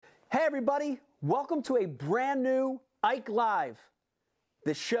Hey everybody, welcome to a brand new Ike Live.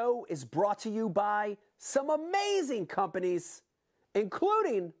 The show is brought to you by some amazing companies,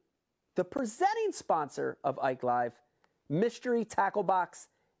 including the presenting sponsor of Ike Live, Mystery Tackle Box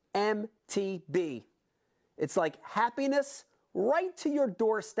MTB. It's like happiness right to your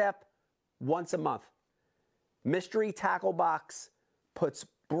doorstep once a month. Mystery Tackle Box puts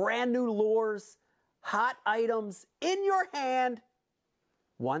brand new lures, hot items in your hand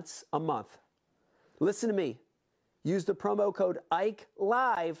once a month. Listen to me. Use the promo code Ike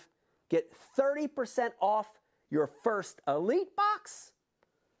Live. Get 30% off your first Elite box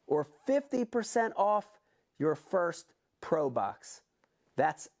or 50% off your first Pro box.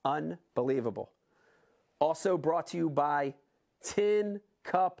 That's unbelievable. Also brought to you by Tin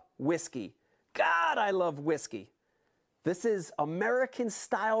Cup Whiskey. God, I love whiskey. This is American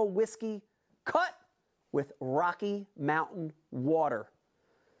style whiskey cut with Rocky Mountain water.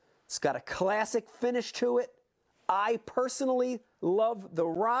 It's got a classic finish to it. I personally love the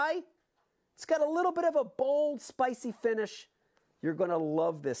rye. It's got a little bit of a bold, spicy finish. You're going to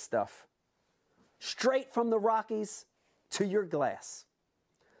love this stuff. Straight from the Rockies to your glass.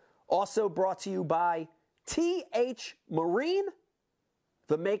 Also brought to you by TH Marine,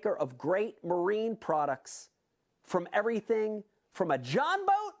 the maker of great marine products, from everything from a John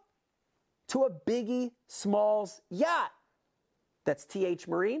boat to a Biggie Smalls yacht. That's TH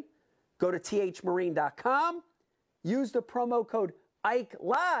Marine. Go to thmarine.com, use the promo code Ike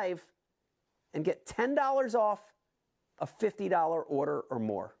Live, and get $10 off a $50 order or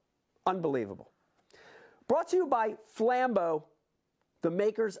more. Unbelievable. Brought to you by Flambeau, the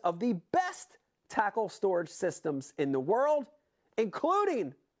makers of the best tackle storage systems in the world,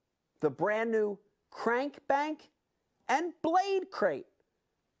 including the brand new Crank Bank and Blade Crate.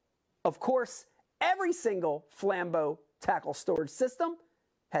 Of course, every single Flambeau tackle storage system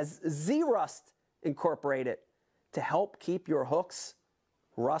has Z-Rust incorporated to help keep your hooks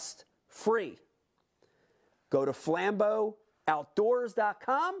rust-free. Go to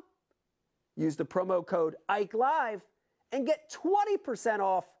FlambeauOutdoors.com, use the promo code Ike Live, and get 20%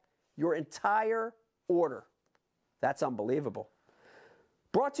 off your entire order. That's unbelievable.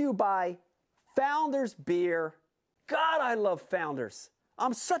 Brought to you by Founders Beer. God, I love Founders.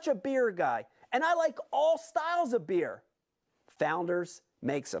 I'm such a beer guy, and I like all styles of beer. Founders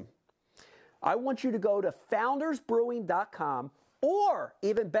makes them. I want you to go to foundersbrewing.com, or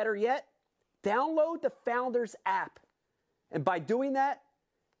even better yet, download the Founders app. And by doing that,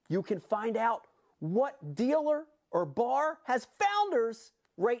 you can find out what dealer or bar has Founders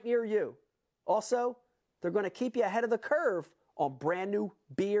right near you. Also, they're going to keep you ahead of the curve on brand new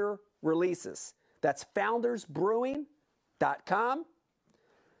beer releases. That's foundersbrewing.com.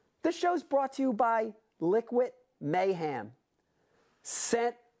 This show's brought to you by Liquid Mayhem.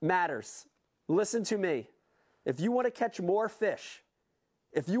 Scent matters. Listen to me. If you want to catch more fish,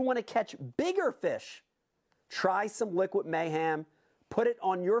 if you want to catch bigger fish, try some Liquid Mayhem, put it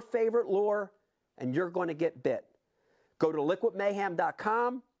on your favorite lure, and you're going to get bit. Go to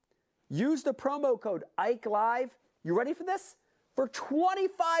liquidmayhem.com, use the promo code Ike Live. You ready for this? For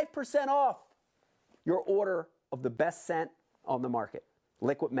 25% off your order of the best scent on the market,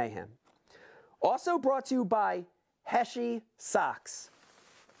 Liquid Mayhem. Also brought to you by Heshy Socks.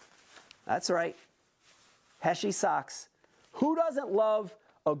 That's right, Heshy Socks. Who doesn't love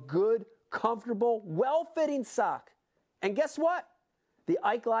a good, comfortable, well-fitting sock? And guess what? The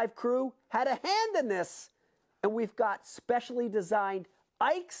Ike Live crew had a hand in this, and we've got specially designed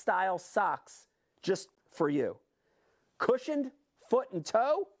Ike-style socks just for you. Cushioned foot and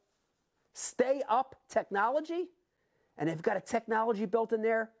toe, stay-up technology, and they've got a technology built in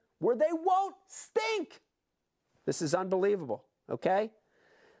there where they won't stink. This is unbelievable, okay?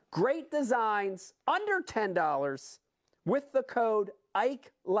 Great designs, under $10, with the code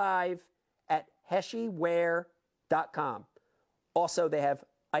Ike Live at heshywear.com. Also, they have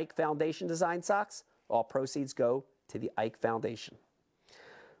Ike Foundation design socks. All proceeds go to the Ike Foundation.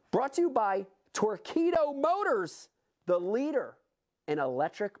 Brought to you by Torqeedo Motors, the leader in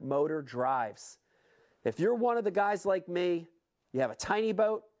electric motor drives. If you're one of the guys like me, you have a tiny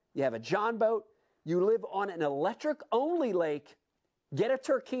boat, you have a John boat, you live on an electric-only lake, get a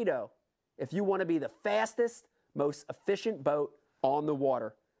Torqeedo if you want to be the fastest, most efficient boat on the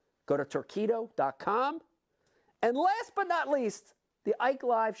water. Go to Torqeedo.com. And last but not least, the Ike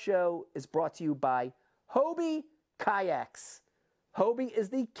Live show is brought to you by Hobie Kayaks. Hobie is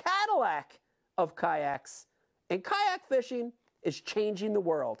the Cadillac of kayaks, and kayak fishing is changing the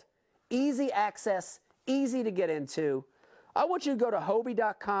world. Easy access, easy to get into. I want you to go to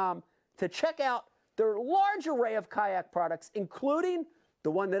Hobie.com to check out their large array of kayak products, including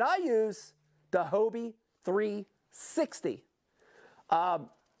the one that I use, the Hobie 360.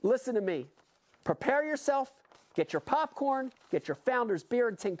 Listen to me. Prepare yourself. Get your popcorn. Get your Founders Beer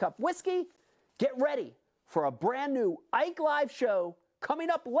and Tin Cup Whiskey. Get ready for a brand new Ike Live show coming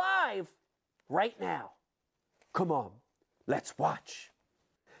up live right now. Come on, let's watch.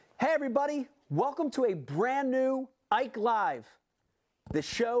 Hey everybody, welcome to a brand new Ike Live. The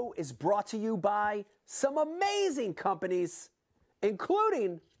show is brought to you by some amazing companies,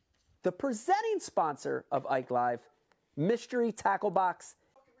 including the presenting sponsor of Ike Live, Mystery Tackle Box.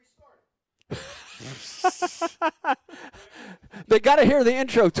 They got to hear the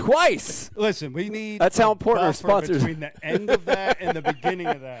intro twice. Listen, we need. That's how important our buffer sponsors. between the end of that and the beginning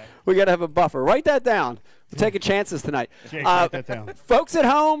of that. We got to have a buffer. Write that down. We're taking chances tonight. Jake, write that down. Folks at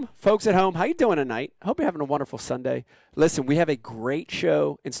home, how you doing tonight? I hope you're having a wonderful Sunday. Listen, we have a great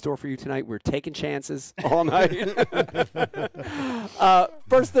show in store for you tonight. We're taking chances all night.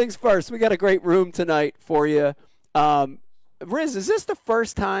 First things first, we got a great room tonight for you. Riz, is this the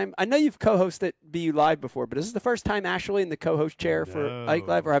first time? I know you've co-hosted BU Live before, but is this the first time actually in the co-host chair for Ike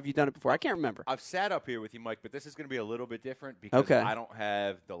Live, or have you done it before? I can't remember. I've sat up here with you, Mike, but this is going to be a little bit different because I don't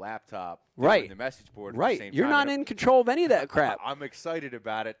have the laptop right. the message board. Right. At the same You're time. not in control of any of that crap. I'm excited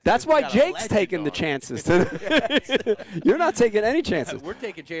about it. That's why Jake's taking the chances. You're not taking any chances. We're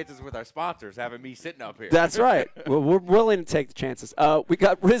taking chances with our sponsors having me sitting up here. That's right. Well, we're willing to take the chances. We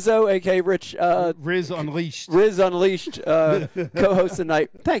got Rizzo, a.k.a. Rich. Riz Unleashed. Riz Unleashed, co-host tonight.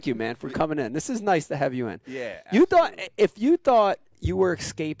 Thank you, man, for coming in. This is nice to have you in. Yeah. If you thought you were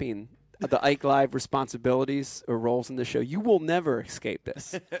escaping the Ike Live responsibilities or roles in the show, you will never escape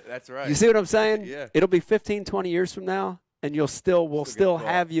this. That's right. You see what I'm saying? Yeah. It'll be 15, 20 years from now, and we'll still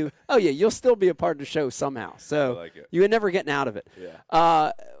have you. Oh, yeah, you'll still be a part of the show somehow. So like it. you're never getting out of it.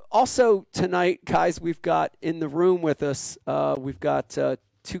 Yeah. Also tonight, guys, we've got in the room with us, we've got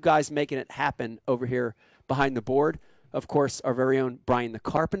two guys making it happen over here behind the board. Of course, our very own Brian the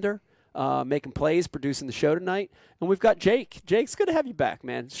Carpenter, making plays, producing the show tonight. And we've got Jake. Jake's good to have you back,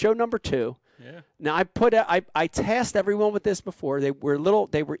 man. Show number 2. Yeah. Now, I tasked everyone with this before. They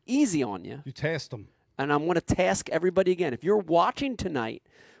were easy on you. You tasked them. And I'm going to task everybody again. If you're watching tonight,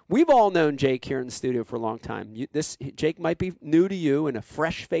 we've all known Jake here in the studio for a long time. Jake might be new to you and a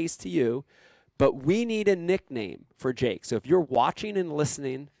fresh face to you, but we need a nickname for Jake. So if you're watching and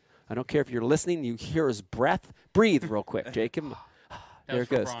listening, I don't care if you're listening, you hear his breath. Breathe real quick, Jake. There it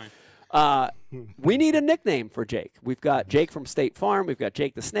goes. We need a nickname for Jake. We've got Jake from State Farm. We've got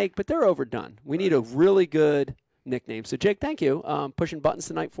Jake the Snake, but they're overdone. We need a really good nickname. So, Jake, thank you. Pushing buttons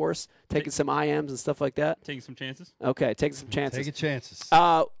tonight for us, taking some IMs and stuff like that. Taking some chances. Okay, taking some chances. Taking chances.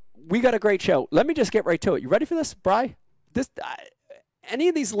 We got a great show. Let me just get right to it. You ready for this, Bri? Any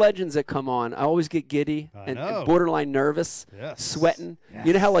of these legends that come on, I always get giddy and borderline nervous, sweating. Yes.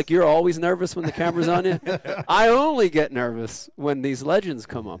 You know how you're always nervous when the camera's on you? I only get nervous when these legends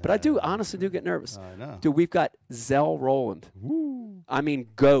come on. But I do honestly get nervous. I know. Dude, we've got Zell Rowland. Woo. I mean,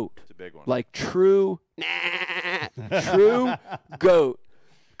 GOAT. It's a big one. Like true GOAT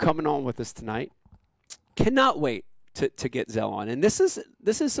coming on with us tonight. Cannot wait to get Zell on. And this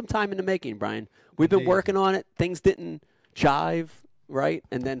is some time in the making, Brian. We've been working on it. Things didn't jive. Right,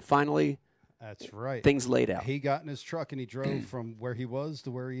 and then finally, that's right. Things laid out. He got in his truck and he drove from where he was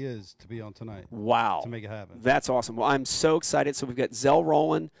to where he is to be on tonight. Wow, to make it happen. That's awesome. Well, I'm so excited. So we've got Zell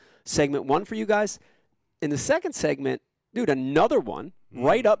Rowland, segment 1 for you guys. In the second segment, dude, another one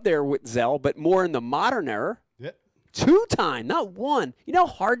right up there with Zell, but more in the modern era. Yep. 2-time, not one. You know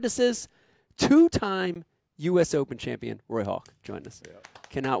how hard this is. 2-time U.S. Open champion Roy Hawk joined us. Yeah.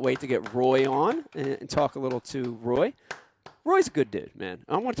 Cannot wait to get Roy on and talk a little to Roy. Roy's a good dude, man.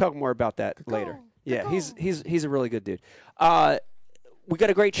 I want to talk more about that later. Yeah, he's a really good dude. We got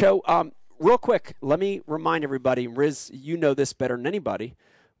a great show. Real quick, let me remind everybody, Riz, you know this better than anybody.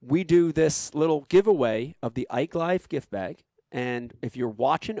 We do this little giveaway of the Ike Live gift bag, and if you're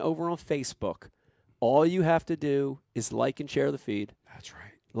watching over on Facebook, all you have to do is like and share the feed. That's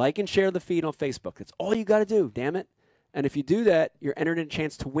right. Like and share the feed on Facebook. That's all you got to do, damn it. And if you do that, you're entered in a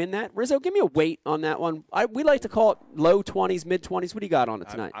chance to win that. Rizzo, give me a weight on that one. We like to call it low 20s, mid 20s. What do you got on it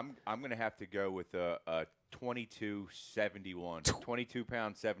tonight? I'm going to have to go with a 2271, 22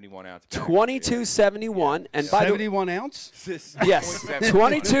 pound, 71 ounce. 2271, and by 71 ounce. Yes,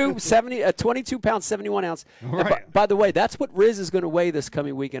 22 pounds, 71 ounce. Right. By the way, that's what Riz is going to weigh this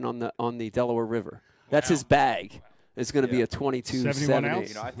coming weekend on the Delaware River. That's his bag. It's going to be a 71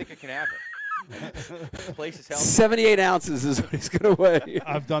 ounce. I think it can happen. Place is healthy. 78 ounces is what he's going to weigh.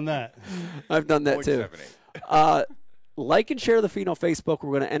 I've done that. I've done that too. Like and share the feed on Facebook.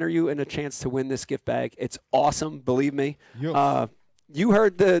 We're going to enter you in a chance to win this gift bag. It's awesome, believe me. You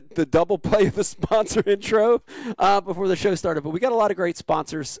heard the double play of the sponsor intro before the show started, but we got a lot of great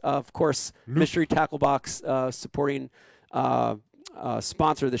sponsors. Of course, Mystery Tackle Box supporting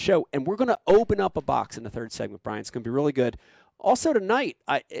sponsor of the show, and we're going to open up a box in the third segment, Brian. It's going to be really good. Also tonight,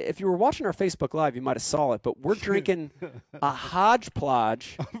 if you were watching our Facebook Live, you might have saw it, but we're drinking a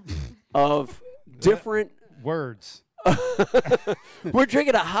hodgepodge of different words. We're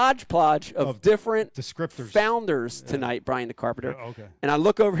drinking a hodgepodge of different descriptors, founders tonight, Brian the Carpenter. Okay. And I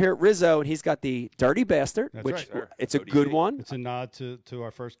look over here at Rizzo, and he's got the Dirty Bastard, That's which right. it's a good one. It's a nod to our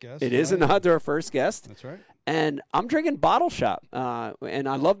first guest. It is a nod to our first guest. That's right. And I'm drinking Bottle Shop, and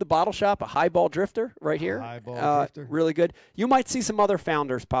I love the Bottle Shop, a Highball Drifter right here. Highball Drifter. Really good. You might see some other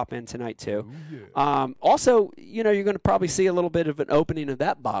founders pop in tonight, too. Ooh, yeah. Also, you're going to probably see a little bit of an opening of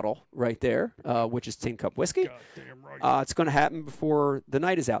that bottle right there, which is Tin Cup Whiskey. Goddamn right. It's going to happen before the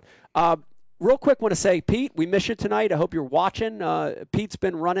night is out. Real quick, want to say, Pete, we miss you tonight. I hope you're watching. Pete's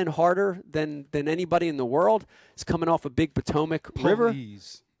been running harder than anybody in the world. He's coming off a big Potomac River.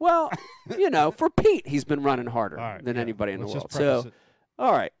 Well, for Pete, he's been running harder than anybody in the world. So,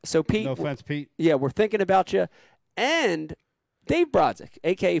 all right. So, Pete. No offense, Pete. Yeah, we're thinking about you. And Dave Brodzik,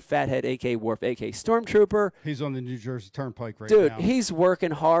 a.k.a. Fathead, a.k.a. Worf, a.k.a. Stormtrooper. He's on the New Jersey Turnpike now. Dude, he's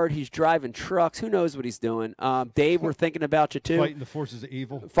working hard. He's driving trucks. Who knows what he's doing? Dave, we're thinking about you, too. Fighting the forces of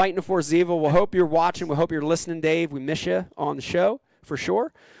evil. Fighting the forces of evil. We hope you're watching. We hope you're listening, Dave. We miss you on the show, for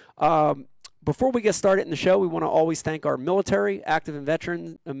sure. Before we get started in the show, we want to always thank our military, active and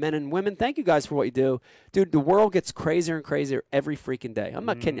veteran men and women. Thank you guys for what you do. Dude, the world gets crazier and crazier every freaking day. I'm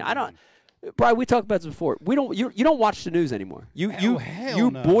not kidding you. Brian, we talked about this before. You don't watch the news anymore. You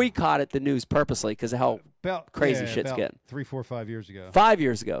boycotted the news purposely because of how crazy shit's getting. 3, 4, 5 years ago. 5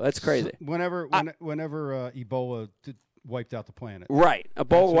 years ago. That's crazy. Whenever Ebola wiped out the planet. Right.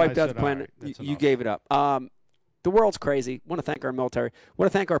 Ebola wiped out the planet. You gave it up. The world's crazy. Want to thank our military.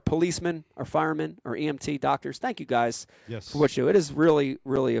 Want to thank our policemen, our firemen, our EMT doctors. Thank you guys for what you do. It is really,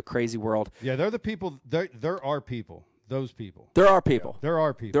 really a crazy world. Yeah, they're the people. There are people. Those people. There are people. There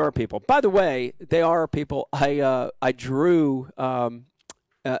are people. There are people. By the way, they are people. I drew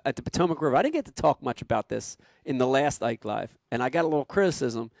at the Potomac River. I didn't get to talk much about this in the last Ike Live, and I got a little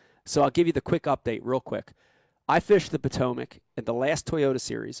criticism, so I'll give you the quick update real quick. I fished the Potomac at the last Toyota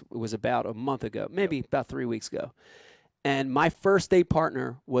Series. It was about a month ago, maybe about 3 weeks ago. And my first day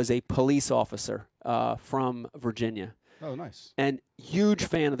partner was a police officer from Virginia. Oh, nice. And huge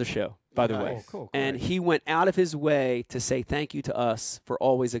fan of the show, by the way. Oh, cool. And he went out of his way to say thank you to us for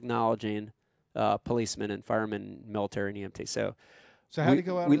always acknowledging policemen and firemen, military, and EMT. So how did he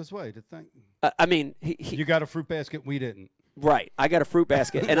go out of his way to thank? I mean, you got a fruit basket. We didn't. Right. I got a fruit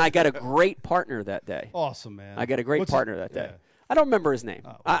basket, and I got a great partner that day. Awesome, man. I got a great partner that day. Yeah. I don't remember his name.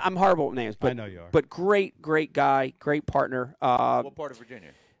 I'm horrible with names. But, I know you are. But great guy, great partner. What part of Virginia?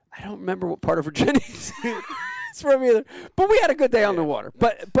 I don't remember what part of Virginia it's from either. But we had a good day on the water.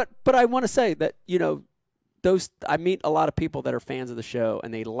 But I want to say that, I meet a lot of people that are fans of the show,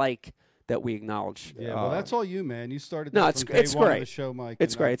 and they like that we acknowledge. Yeah, well, that's all you, man. You started no, that it's from day one great. of the show, Mike.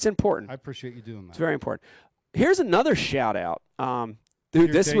 It's great. It's important. I appreciate you doing that. It's very important. Here's another shout out.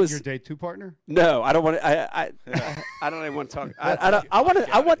 Dude, was your day 2 partner? No, I don't want to. I don't even want to talk.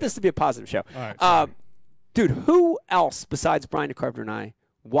 I want this to be a positive show. All right, dude, who else besides Brian the Carpenter and I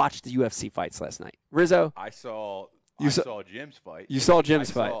watched the UFC fights last night? Rizzo? I saw Jim's fight. You saw Jim's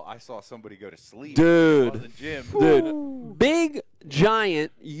fight. I saw somebody go to sleep. Dude. It wasn't Jim. Dude. Big,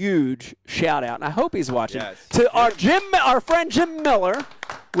 giant, huge shout out. And I hope he's watching. Yes. To our friend Jim Miller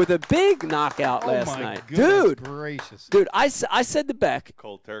with a big knockout last night. Dude. Gracious. Dude, I said to Beck.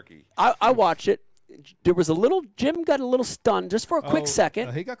 Cold turkey. I watched it. There was Jim got a little stunned just for a quick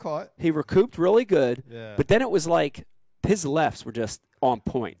second. He got caught. He recouped really good. Yeah. But then it was like his lefts were just on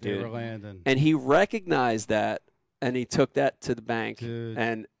point, dude. They were landing. And he recognized that. And he took that to the bank, Dude.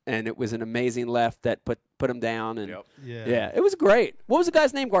 and it was an amazing left that put him down. And yeah, it was great. What was the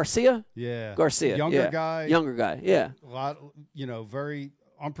guy's name? Garcia. Yeah, Garcia. Younger guy. Yeah. A lot, very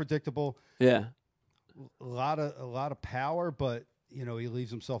unpredictable. Yeah. A lot of power, but he leaves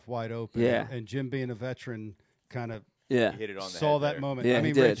himself wide open. Yeah. And Jim, being a veteran, kind of He hit it on the saw head that there. moment. Yeah, I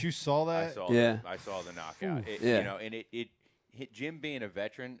mean, he did. Rich, you saw that. I saw the knockout. And it Jim being a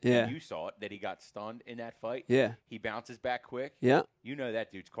veteran, and you saw it, that he got stunned in that fight. Yeah. He bounces back quick. Yeah.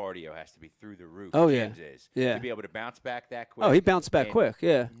 That dude's cardio has to be through the roof. Oh, Jim's yeah. is. Yeah. To be able to bounce back that quick. Oh, he bounced back quick.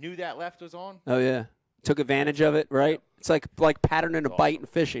 Yeah. Knew that left was on. Oh, yeah. Took advantage of it, right? Yep. It's like patterning a bite awesome. in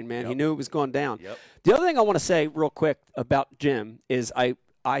fishing, man. Yep. He knew it was going down. Yep. The other thing I want to say real quick about Jim is I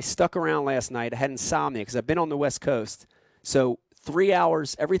stuck around last night. I had insomnia because I've been on the West Coast. So 3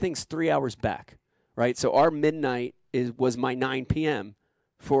 hours, everything's 3 hours back, right? So our midnight was my 9 p.m.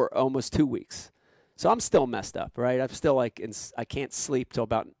 for almost 2 weeks. So I'm still messed up, right? I'm still I can't sleep till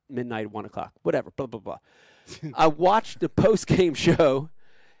about midnight, 1 o'clock, whatever, blah, blah, blah. I watched the post-game show,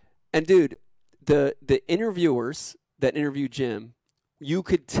 and, dude, the interviewers that interviewed Jim, you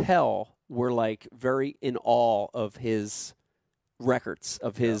could tell were, like, very in awe of his records,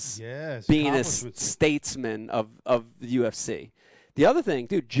 of his being a statesman of the UFC. The other thing,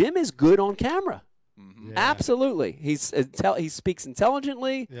 dude, Jim is good on camera. Mm-hmm. Yeah. Absolutely. He speaks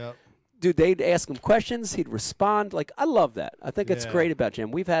intelligently. Yep. Dude, they'd ask him questions. He'd respond. Like, I love that. I think it's great about Jim.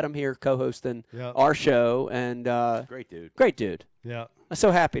 We've had him here co-hosting our show, and great dude. Great dude. Yeah. I'm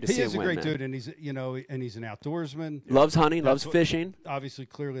so happy to see him win. He is a great dude, and he's an outdoorsman. Loves hunting, loves fishing. Obviously,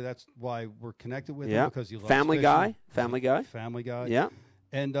 clearly, that's why we're connected with him, because he loves Family fishing. Family guy. Yeah.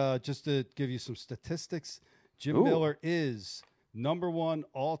 And just to give you some statistics, Jim Miller is number 1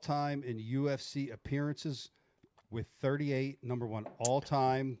 all-time in UFC appearances with 38, number 1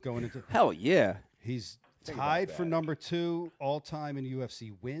 all-time going into... Hell yeah. He's tied for number 2 all-time in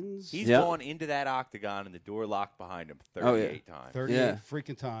UFC wins. He's gone into that octagon and the door locked behind him 38 times. 38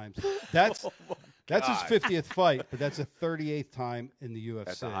 freaking times. That's his 50th fight, but that's a 38th time in the UFC.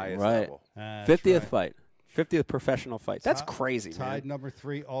 That's the highest level. 50th fight. 50th professional fight. That's crazy, man. Tied number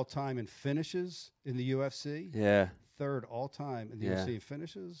 3 all-time in finishes in the UFC. Yeah. 3rd all-time in the UFC in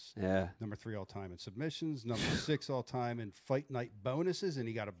finishes. Yeah. Number 3 all-time in submissions. Number 6 all-time in fight night bonuses. And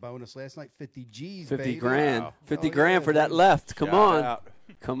he got a bonus last night, 50 G's, 50 baby. grand. Wow. 50 grand for that left. Come on. Out.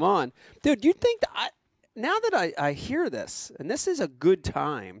 Come on. Dude, you think that now that I hear this, and this is a good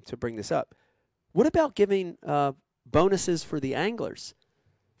time to bring this up, what about giving bonuses for the anglers?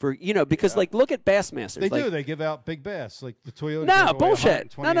 Because look at Bassmasters. They do. They give out big bass, like the Toyota. No,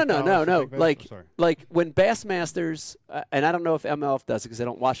 bullshit. No. Like when Bassmasters, and I don't know if MLF does it because I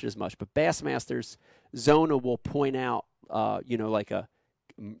don't watch it as much, but Bassmasters, Zona will point out, the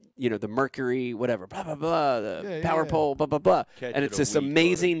mercury, whatever, blah, blah, blah, the power pole, blah, blah, blah. And it's this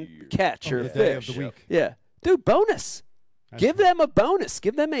amazing catch or fish. Of the week. Yeah. Dude, bonus. Give them a bonus.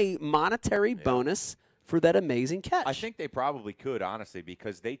 Give them a monetary bonus for that amazing catch. I think they probably could, honestly,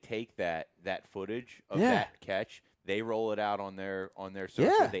 because they take that footage of that catch, they roll it out on their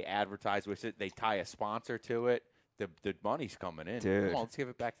social, they advertise with it, they tie a sponsor to it. The money's coming in. Dude. Come on, let's give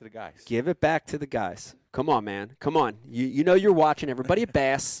it back to the guys. Give it back to the guys. Come on, man. Come on. You know you're watching. Everybody at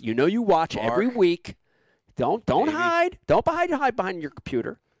Bass, you know you watch every week. Don't hide. Don't hide behind your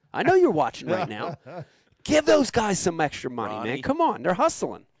computer. I know you're watching right now. Give those guys some extra money, man. Come on. They're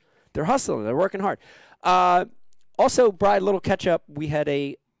hustling. They're working hard. Also, Brian, little catch up. We had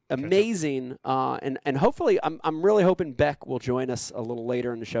a amazing and hopefully I'm really hoping Beck will join us a little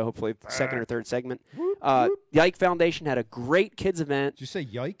later in the show. Hopefully, the second or third segment. The Ike Foundation had a great kids event. Did you say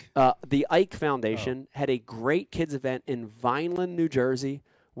Yike? The Ike Foundation had a great kids event in Vineland, New Jersey,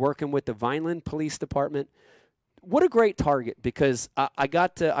 working with the Vineland Police Department. What a great target, because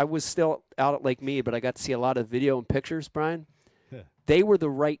I was still out at Lake Mead, but I got to see a lot of video and pictures, Brian. They were the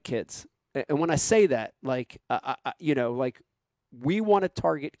right kids. And when I say that, we want to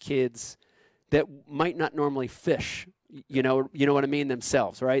target kids that might not normally fish, you know what I mean,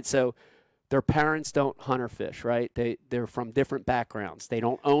 themselves, right? So their parents don't hunt or fish, right? They're from different backgrounds. They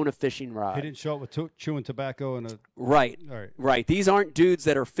don't own a fishing rod. He didn't show up with chewing tobacco and a... Right. All right. Right. These aren't dudes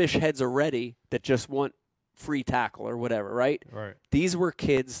that are fish heads already that just want free tackle or whatever, right? Right. These were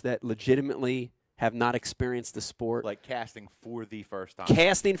kids that legitimately have not experienced the sport. Like casting for the first time.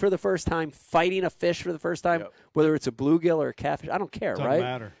 Casting for the first time, fighting a fish for the first time, whether it's a bluegill or a catfish. I don't care, Doesn't right?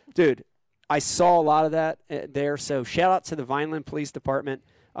 matter. Dude, I saw a lot of that there. So shout out to the Vineland Police Department.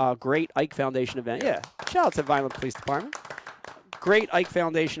 Great Ike Foundation event. Yeah, shout out to the Vineland Police Department. Great Ike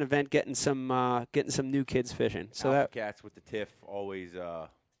Foundation event, getting some new kids fishing. So Alpha Cats with the TIFF always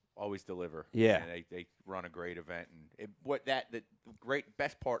deliver. Yeah, and they run a great event. And the great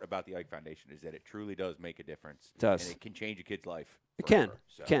best part about the Ike Foundation is that it truly does make a difference. It does. And it can change a kid's life. It forever,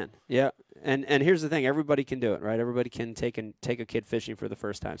 can. Yeah. And here's the thing: everybody can do it, right? Everybody can take a kid fishing for the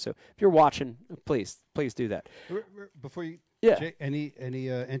first time. So if you're watching, please do that. Before you. Yeah. Jake,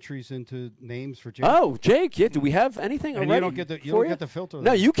 any entries into names for Jake? Oh, Jake. Yeah. Do we have anything and already? You don't get the filter.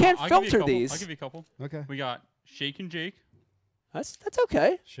 No, you can't filter these. I'll give you a couple. Okay. We got Shake and Jake. That's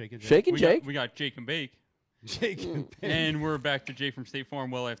okay. Shake and Jake. We got Jake and Bake. Jake and Bake. And we're back to Jake from State Farm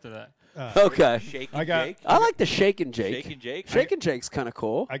well after that. Okay. Jake Jake. I like the Shake and Jake. Shake and Jake. Shake and Jake's kind of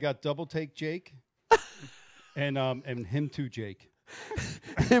cool. I got Double Take Jake. and him too, Jake.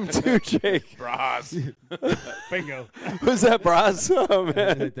 Him too, Jake. Bras. Bingo. Was that Bras? Oh,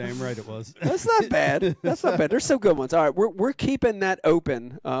 man. Damn right it was. That's not bad. There's some good ones. All right, we're keeping that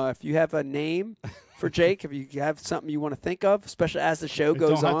open. If you have a name for Jake, if you have something you want to think of, especially as the show It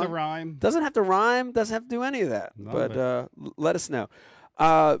goes don't on. have to rhyme. Doesn't have to rhyme. Doesn't have to do any of that. None but of let us know.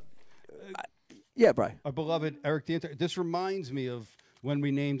 Yeah, Brian. Our beloved Eric D'Anto. This reminds me of when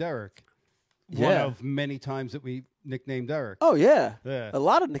we named Eric. One Yeah. of many times that we nicknamed Eric. Oh yeah. Yeah. A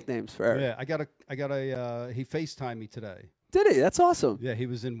lot of nicknames for Eric. Yeah, I got a. He FaceTimed me today. Did he? That's awesome. Yeah, he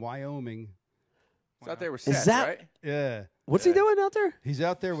was in Wyoming. It's out there with Is Seth, that- right? Yeah, What's he doing out there? he's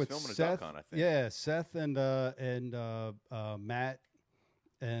out there with filming a Seth. duck hunt, I think. Yeah, Seth and Matt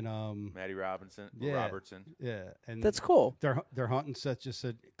and Matty Robinson. Yeah. Robertson. yeah, and That's cool. they're hunting. Seth just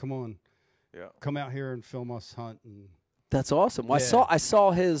said, "Come on, Yeah. come out here and film us hunt." And That's awesome. Well, Yeah. I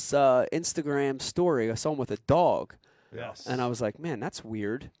saw his Instagram story. I saw him with a dog, yes, and I was like, man, that's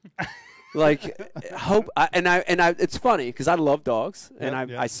weird. Like, it's funny because I love dogs, and Yep,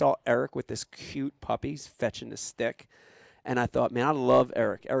 yep. I saw Eric with this cute puppy he's fetching the stick, and I thought, man, I love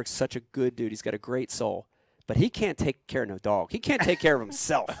Eric. Eric's such a good dude. He's got a great soul, but he can't take care of no dog. He can't take care of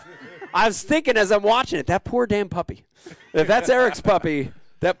himself. I was thinking as I'm watching it, that poor damn puppy. If that's Eric's puppy,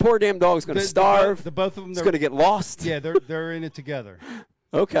 that poor damn dog's going to starve. The both of them, It's going to get lost. yeah, they're in it together.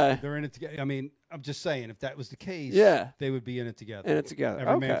 Okay. They're in it together. I mean, I'm just saying, if that was the case, Yeah. they would be in it together. In it together.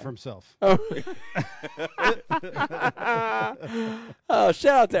 Every man Okay. for himself. Oh. Oh,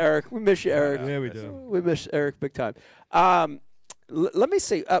 shout out to Eric. We miss you, Eric. Yeah, we do. We miss Eric big time. Let me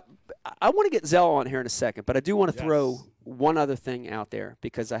see. I want to get Zell on here in a second, but I do want to throw Yes. one other thing out there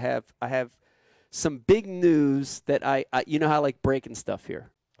because I have some big news that I you know how I like breaking stuff here.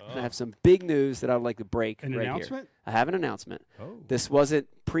 I have some big news that I'd like to break An right announcement? here. I have an announcement. Oh. This wasn't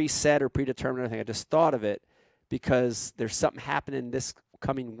preset or predetermined or anything. I just thought of it because there's something happening this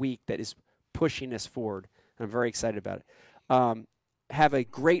coming week that is pushing us forward. I'm very excited about it. Have a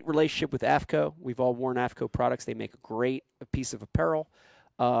great relationship with AFCO. We've all worn AFCO products. They make a great piece of apparel.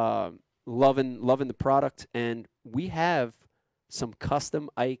 Loving the product. And we have some custom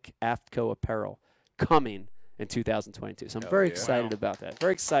Ike AFCO apparel coming in 2022. So I'm very yeah. excited about that.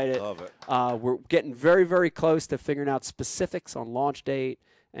 Very excited. Love it. We're getting very, very close to figuring out specifics on launch date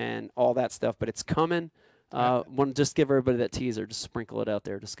and all that stuff, but it's coming. Want to just give everybody that teaser, just sprinkle it out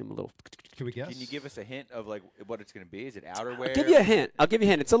there, just give them a little. Can we guess? Can you give us a hint of like what it's going to be? Is it outerwear? I'll give you a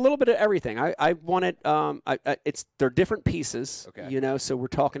hint. It's a little bit of everything. I want it. They're different pieces. Okay. You know, so we're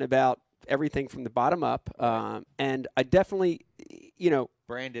talking about everything from the bottom up. And I definitely,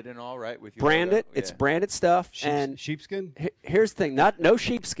 Branded and all, right? With your brand logo? it. It's Yeah. branded stuff. And sheepskin? here's the thing: no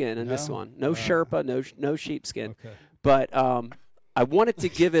sheepskin in this No? one. No Sherpa. No sheepskin. Okay. But I wanted to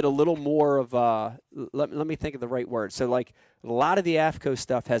give it a little more of let me think of the right word. So like a lot of the AFCO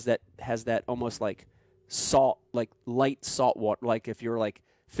stuff has that almost like salt, like light salt water, like if you're like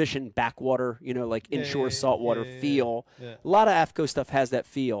fishing backwater, like inshore saltwater feel. Yeah. A lot of AFCO stuff has that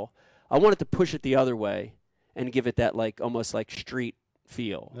feel. I wanted to push it the other way and give it that like almost like street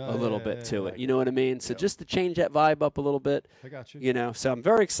feel a little bit to it. You know what I mean? So just to change that vibe up a little bit. I got you. So I'm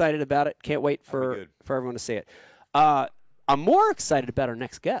very excited about it. Can't wait for good. everyone to see it. I'm more excited about our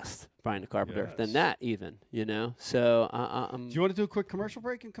next guest, Brian the Carpenter, than Yes. that even. So Do you want to do a quick commercial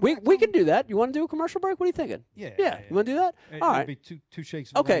break and come we back? we can do that. You want to do a commercial break? What are you thinking? Yeah. You want to do that? It, All it'll right. be two shakes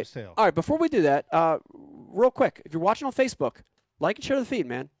of the Okay. ram's tail. All right. Before we do that, real quick, if you're watching on Facebook, like and share the feed,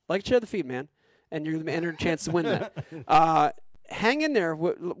 man. Like and share the feed, man. And you're going to enter a chance to win that. Hang in there.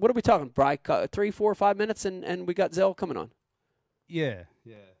 What are we talking, Brian? 3, 4, 5 minutes, and we got Zell coming on. Yeah.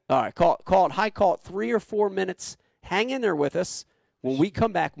 All right. Call it 3 or 4 minutes. Hang in there with us. When we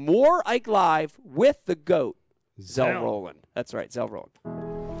come back, more Ike Live with the GOAT, Zell Rowland. That's right, Zell Rowland.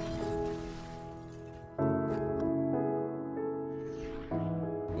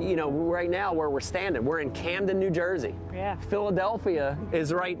 Right now where we're standing, we're in Camden, New Jersey. Yeah. Philadelphia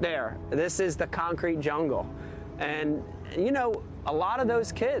is right there. This is the concrete jungle. And, a lot of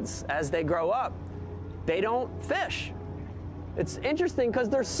those kids, as they grow up, they don't fish. It's interesting because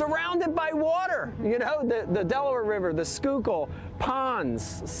they're surrounded by water, the Delaware River, the Schuylkill,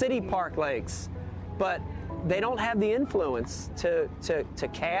 ponds, city park lakes, but they don't have the influence to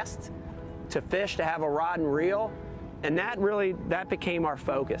cast, to fish, to have a rod and reel. And that became our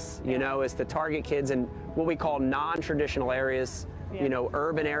focus, is to target kids in what we call non-traditional areas,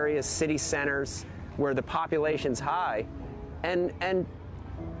 urban areas, city centers, where the population's high, and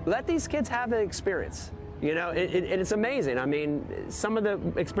let these kids have an experience. It's amazing. I mean, some of the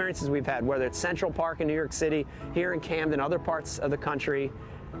experiences we've had, whether it's Central Park in New York City, here in Camden, other parts of the country,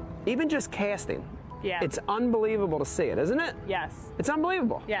 even just casting. Yeah. It's unbelievable to see it, isn't it? Yes. It's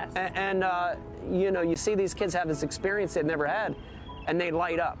unbelievable. Yes. And you see these kids have this experience they've never had, and they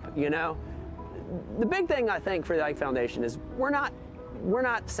light up, The big thing, I think, for the Ike Foundation is we're not we're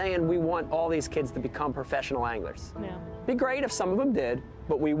not saying we want all these kids to become professional anglers. Yeah. Be great if some of them did,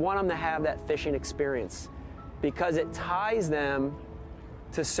 but we want them to have that fishing experience because it ties them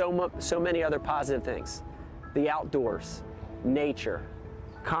to so many other positive things. The outdoors, nature,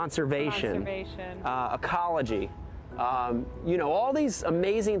 conservation. Ecology, all these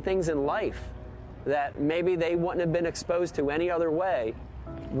amazing things in life that maybe they wouldn't have been exposed to any other way.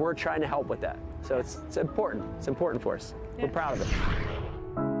 We're trying to help with that. So it's important. It's important for us. Yeah. We're proud of it.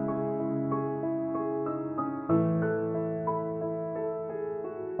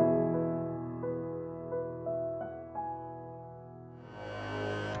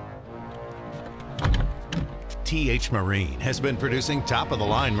 TH Marine has been producing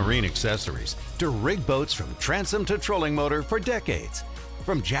top-of-the-line marine accessories to rig boats from transom to trolling motor for decades.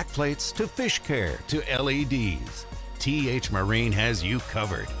 From jack plates to fish care to LEDs, TH Marine has you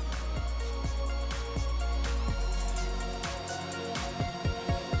covered.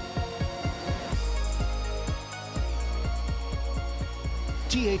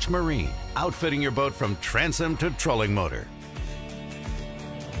 TH Marine, outfitting your boat from transom to trolling motor.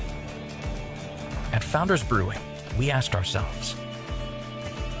 At Founders Brewing, we asked ourselves,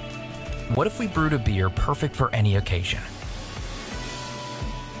 what if we brewed a beer perfect for any occasion?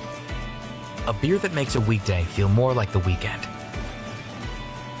 A beer that makes a weekday feel more like the weekend,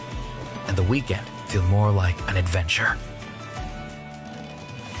 and the weekend feel more like an adventure.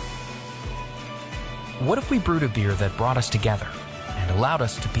 What if we brewed a beer that brought us together and allowed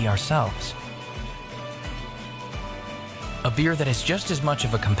us to be ourselves? A beer that is just as much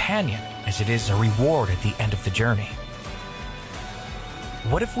of a companion as it is a reward at the end of the journey.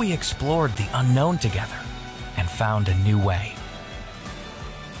 What if we explored the unknown together and found a new way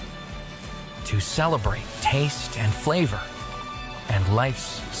to celebrate taste and flavor and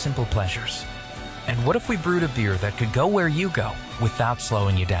life's simple pleasures? And what if we brewed a beer that could go where you go without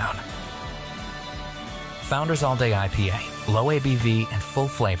slowing you down? Founders All Day IPA, low ABV and full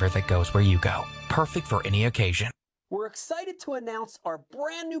flavor that goes where you go. Perfect for any occasion. We're excited to announce our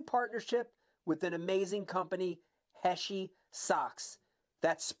brand new partnership with an amazing company, Heshi Socks.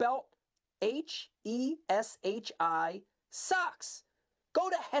 That's spelt Heshi Socks. Go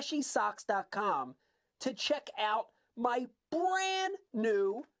to HeshiSocks.com to check out my brand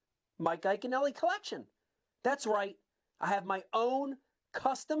new Mike Iaconelli collection. That's right, I have my own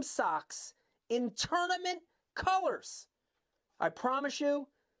custom socks in tournament colors. I promise you,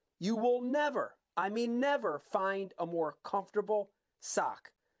 you will never, I mean never, find a more comfortable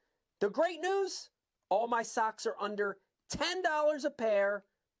sock. The great news, all my socks are under $10 a pair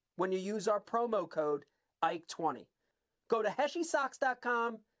when you use our promo code IKE20. Go to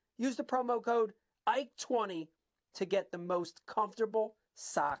HeshiSocks.com, use the promo code IKE20 to get the most comfortable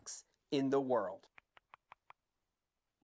socks in the world.